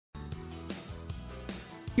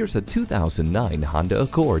Here's a 2009 Honda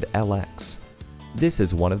Accord LX. This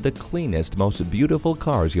is one of the cleanest, most beautiful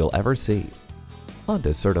cars you'll ever see.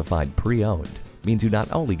 Honda certified pre-owned means you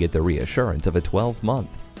not only get the reassurance of a 12-month,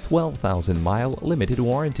 12,000-mile limited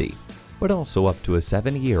warranty, but also up to a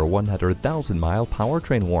 7-year, 100,000-mile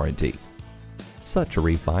powertrain warranty. Such a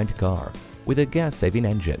refined car with a gas-saving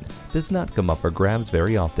engine does not come up for grabs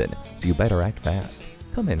very often, so you better act fast.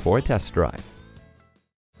 Come in for a test drive.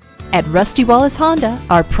 At Rusty Wallis Honda,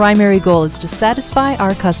 our primary goal is to satisfy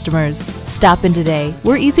our customers. Stop in today.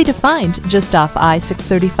 We're easy to find just off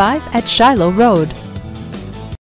I-635 at Shiloh Road.